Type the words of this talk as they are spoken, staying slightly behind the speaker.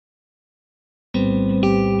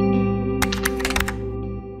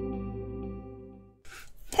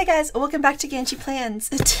Hey guys, welcome back to GanchiPlans.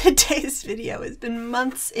 Today's video has been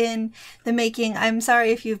months in the making. I'm sorry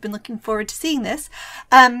if you've been looking forward to seeing this.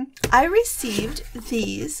 I received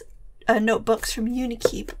these notebooks from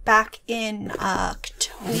UniKeep back in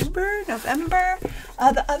October, November.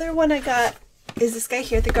 The other one I got is this guy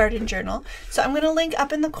here, the garden journal. So I'm going to link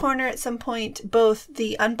up in the corner at some point both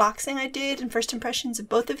the unboxing I did and first impressions of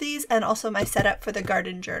both of these, and also my setup for the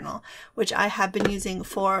garden journal, which I have been using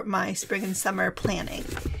for my spring and summer planning.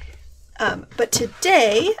 But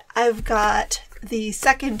today I've got the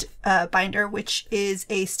second binder, which is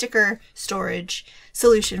a sticker storage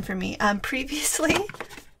solution for me. Previously,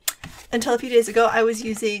 until a few days ago, I was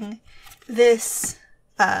using this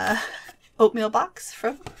oatmeal box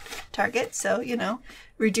from Target, so you know,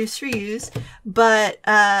 reduce, reuse, but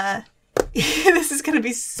this is going to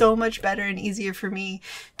be so much better and easier for me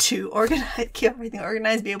to organize, keep everything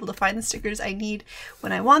organized, be able to find the stickers I need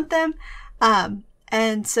when I want them.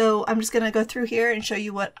 And so I'm just going to go through here and show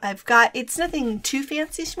you what I've got. It's nothing too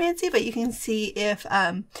fancy schmancy, but you can see if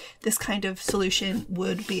this kind of solution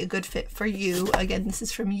would be a good fit for you. Again, this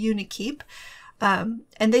is from UniKeep, and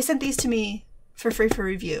they sent these to me for free for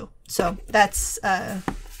review. So that's,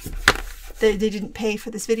 they didn't pay for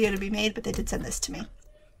this video to be made, but they did send this to me.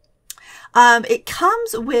 It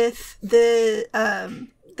comes with the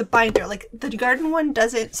binder, like the garden one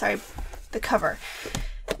doesn't, sorry, the cover.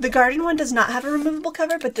 The garden one does not have a removable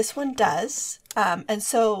cover, but this one does. And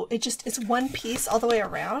so it's one piece all the way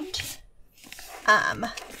around.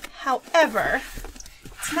 However,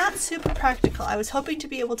 it's not super practical. I was hoping to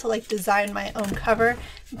be able to like design my own cover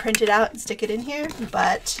and print it out and stick it in here,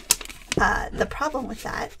 but the problem with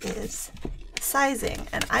that is sizing,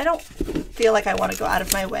 and I don't feel like I want to go out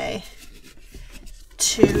of my way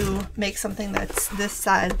to make something that's this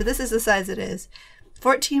size, but this is the size it is.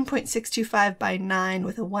 14.625 by 9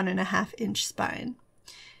 with a 1.5 inch spine,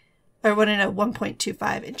 or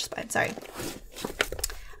 1.25 inch spine, sorry.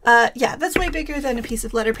 Yeah, that's way bigger than a piece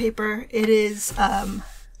of letter paper. It is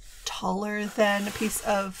taller than a piece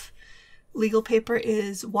of legal paper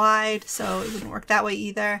is wide, so it wouldn't work that way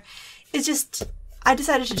either. It's just, I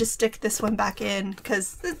decided to just stick this one back in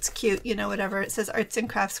because it's cute, you know, whatever. It says arts and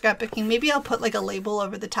crafts scrapbooking. Maybe I'll put like a label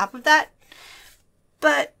over the top of that,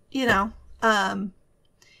 but you know,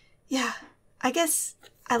 yeah, I guess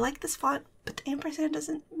I like this font, but the ampersand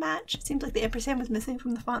doesn't match. It seems like the ampersand was missing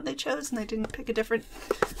from the font they chose and they didn't pick a different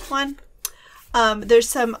one. There's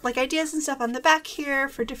some like ideas and stuff on the back here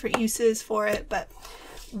for different uses for it, but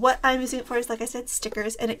what I'm using it for is, like I said,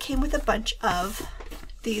 stickers, and it came with a bunch of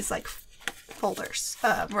these like folders,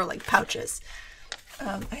 or like pouches. Do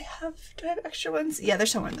I have extra ones? Yeah, they're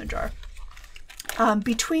somewhere in the drawer.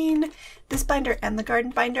 Between this binder and the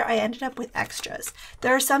garden binder, I ended up with extras.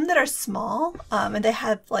 There are some that are small, and they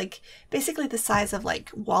have like basically the size of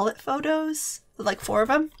like wallet photos, like 4 of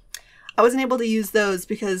them. I wasn't able to use those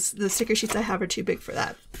because the sticker sheets I have are too big for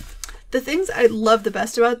that. The things I love the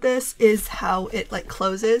best about this is how it like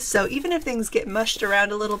closes. So even if things get mushed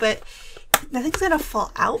around a little bit, nothing's gonna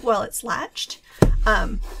fall out while it's latched.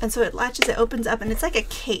 And so it latches, it opens up, and it's like a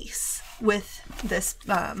case with this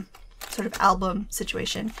sort of album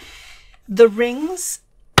situation. The rings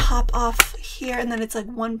pop off here, and then it's like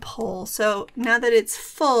one pull. So now that it's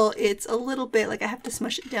full, it's a little bit like I have to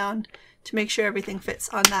smush it down to make sure everything fits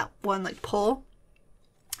on that one like pull.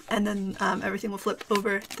 And then everything will flip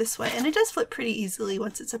over this way. And it does flip pretty easily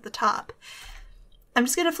once it's at the top. I'm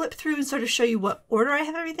just gonna flip through and sort of show you what order I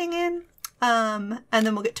have everything in. And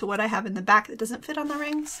then we'll get to what I have in the back that doesn't fit on the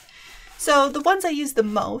rings. So the ones I use the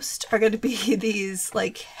most are going to be these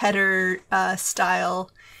like header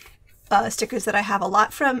style stickers that I have a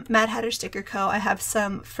lot from Mad Hatter Sticker Co. I have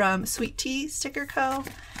some from Sweet Tea Sticker Co.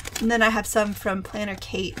 And then I have some from Planner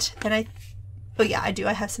Kate. And oh yeah, I do.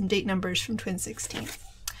 I have some date numbers from Twin 16.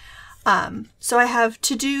 So I have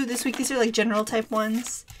to do this week. These are like general type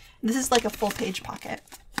ones. And this is like a full page pocket.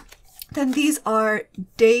 Then these are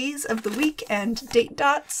days of the week and date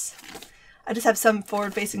dots. I just have some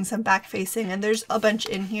forward facing, some back facing, and there's a bunch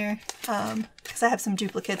in here because I have some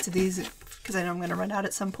duplicates of these because I know I'm going to run out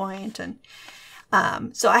at some point. And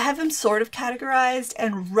so I have them sort of categorized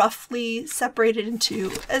and roughly separated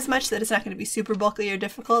into as much that it's not going to be super bulky or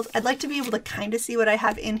difficult. I'd like to be able to kind of see what I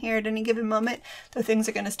have in here at any given moment, though things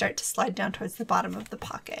are going to start to slide down towards the bottom of the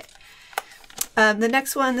pocket. The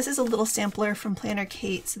next one, this is a little sampler from Planner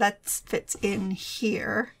Kate, so that fits in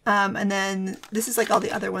here. And then this is like all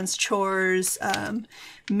the other ones, chores,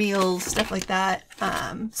 meals, stuff like that.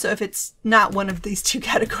 So if it's not one of these two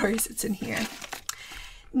categories, it's in here.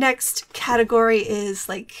 Next category is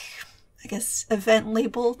like, I guess, event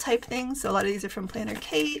label type things. So a lot of these are from Planner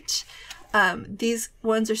Kate. These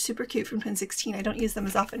ones are super cute from 2016. I don't use them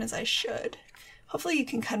as often as I should. Hopefully you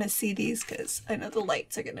can kind of see these because I know the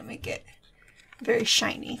lights are going to make it very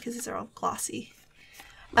shiny because these are all glossy.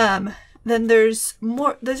 Then there's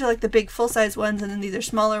more, those are like the big full-size ones, and then these are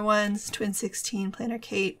smaller ones, Twin 16, Planner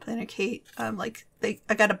Kate.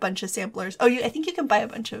 I got a bunch of samplers. Oh, I think you can buy a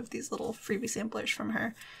bunch of these little freebie samplers from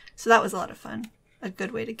her. So that was a lot of fun. A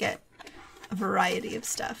good way to get a variety of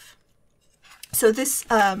stuff. So this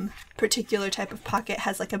particular type of pocket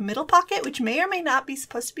has like a middle pocket, which may or may not be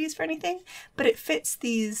supposed to be used for anything, but it fits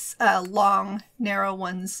these long, narrow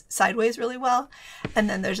ones sideways really well. And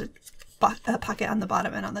then there's a pocket on the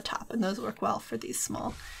bottom and on the top, and those work well for these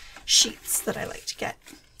small sheets that I like to get.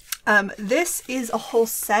 This is a whole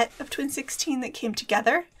set of Twin 16 that came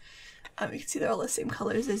together. You can see they're all the same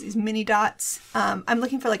colors. There's these mini dots. I'm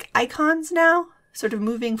looking for like icons now, sort of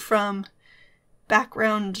moving from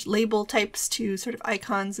background label types to sort of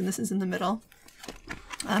icons, and this is in the middle.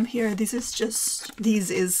 Here, these is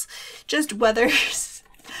just weathers.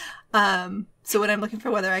 So when I'm looking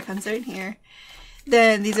for weather icons, they're in here.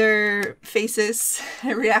 Then these are faces,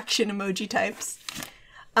 reaction emoji types.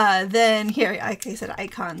 Then here, like I said,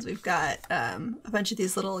 icons. We've got a bunch of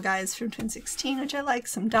these little guys from Twin 16, which I like,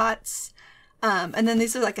 some dots. And then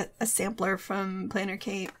these are like a sampler from Planner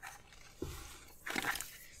Kate.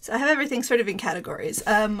 So I have everything sort of in categories.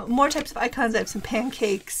 More types of icons. I have some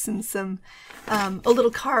pancakes and some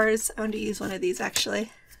little cars. I want to use one of these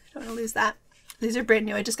actually. I don't want to lose that. These are brand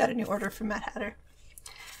new. I just got a new order from Mad Hatter.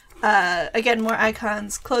 Again, more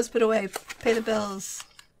icons. Clothes put away. Pay the bills.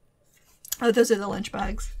 Oh, those are the lunch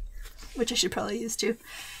bags, which I should probably use too.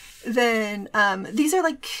 Then these are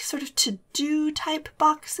like sort of to-do type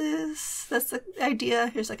boxes. That's the idea.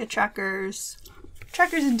 Here's like a trackers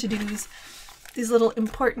and to-dos. These little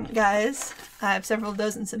important guys. I have several of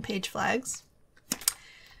those and some page flags.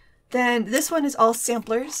 Then this one is all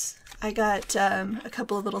samplers. I got a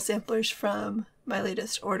couple of little samplers from my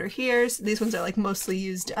latest order here. So these ones are like mostly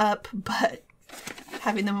used up, but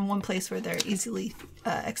having them in one place where they're easily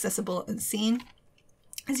accessible and seen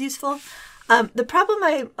is useful. The problem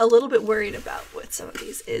I'm a little bit worried about with some of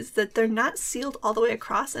these is that they're not sealed all the way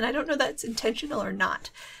across, and I don't know if that's intentional or not.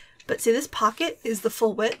 But see, this pocket is the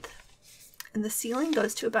full width, and the sealing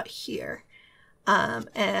goes to about here.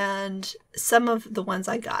 And some of the ones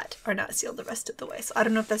I got are not sealed the rest of the way. So I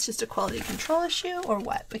don't know if that's just a quality control issue or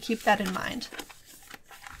what, but keep that in mind.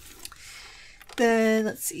 Then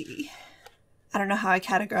let's see. I don't know how I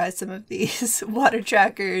categorize some of these. Water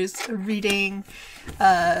trackers, reading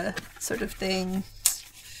sort of thing,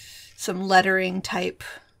 some lettering type,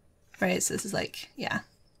 right? So this is like, yeah,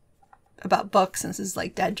 about books, and this is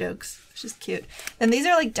like dad jokes, which is cute. And these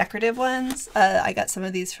are like decorative ones. I got some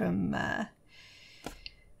of these from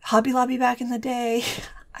Hobby Lobby back in the day.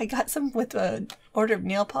 I got some with an order of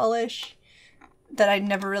nail polish that I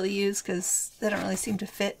never really use because they don't really seem to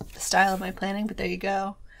fit the style of my planning, but there you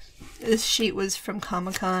go. This sheet was from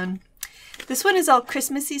Comic-Con. This one is all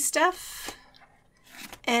Christmassy stuff.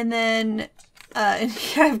 And then in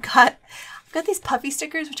here I've got these puffy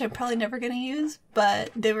stickers, which I'm probably never going to use,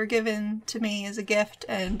 but they were given to me as a gift,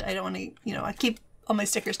 and I don't want to, you know, I keep all my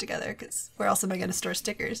stickers together because where else am I going to store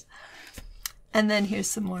stickers? And then here's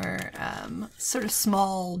some more sort of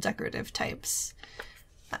small decorative types.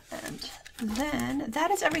 And then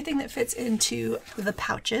that is everything that fits into the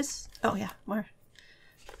pouches. Oh yeah, more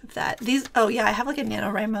of that. These, oh yeah, I have like a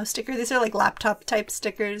NaNoWriMo sticker. These are like laptop type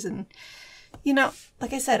stickers, and you know,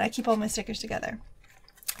 like I said, I keep all my stickers together.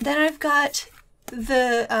 Then I've got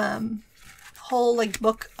the whole like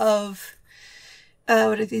book of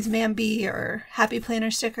what are these, Mambi or Happy Planner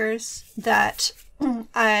stickers that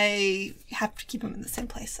I have to keep them in the same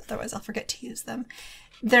place, otherwise I'll forget to use them.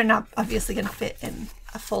 They're not obviously going to fit in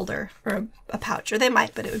a folder or a pouch, or they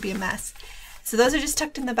might, but it would be a mess. So those are just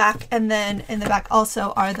tucked in the back, and then in the back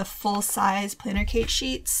also are the full-size Planner Kate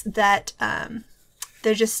sheets that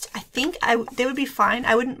they're just, I think they would be fine.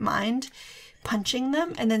 I wouldn't mind punching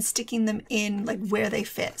them and then sticking them in like where they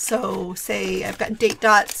fit. So say I've got date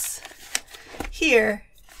dots here,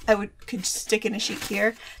 I could stick in a sheet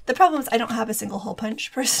here. The problem is I don't have a single hole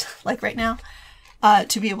punch like right now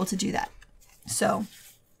to be able to do that. So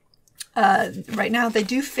right now they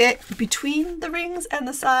do fit between the rings and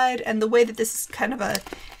the side, and the way that this is kind of a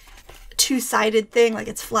two-sided thing, like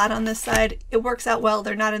it's flat on this side, it works out well.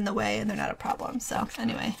 They're not in the way and they're not a problem. So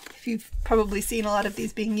anyway, if you've probably seen a lot of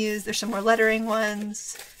these being used, there's some more lettering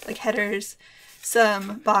ones, like headers,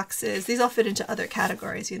 some boxes. These all fit into other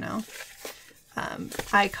categories, you know,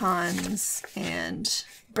 icons and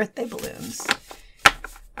birthday balloons.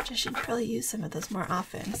 I should probably use some of those more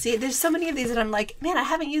often. See, there's so many of these that I'm like, man, I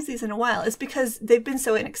haven't used these in a while. It's because they've been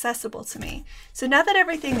so inaccessible to me. So now that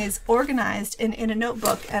everything is organized in a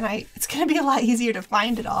notebook, and it's going to be a lot easier to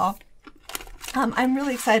find it all, I'm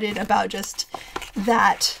really excited about just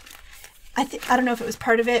that. I don't know if it was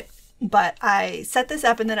part of it, but I set this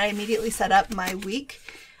up and then I immediately set up my week.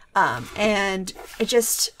 And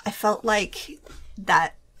I felt like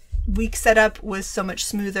that week setup was so much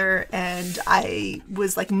smoother, and I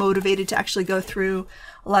was like motivated to actually go through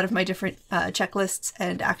a lot of my different checklists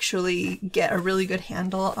and actually get a really good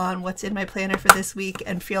handle on what's in my planner for this week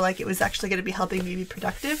and feel like it was actually going to be helping me be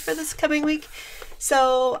productive for this coming week.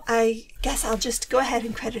 So I guess I'll just go ahead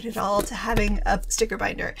and credit it all to having a sticker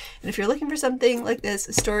binder. And if you're looking for something like this,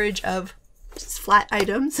 a storage of just flat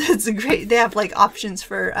items, it's a great, they have like options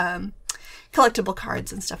for collectible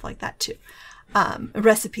cards and stuff like that too.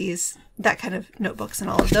 Recipes, that kind of notebooks, and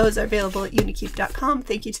all of those are available at UniKeep.com.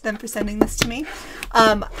 Thank you to them for sending this to me.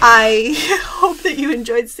 I hope that you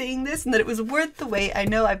enjoyed seeing this and that it was worth the wait. I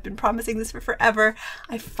know I've been promising this for forever.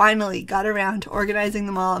 I finally got around to organizing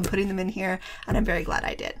them all and putting them in here, and I'm very glad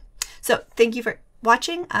I did. So thank you for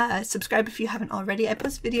watching. Subscribe if you haven't already. I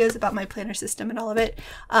post videos about my planner system and all of it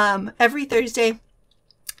every Thursday.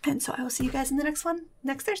 And so I will see you guys in the next one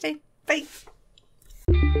next Thursday. Bye.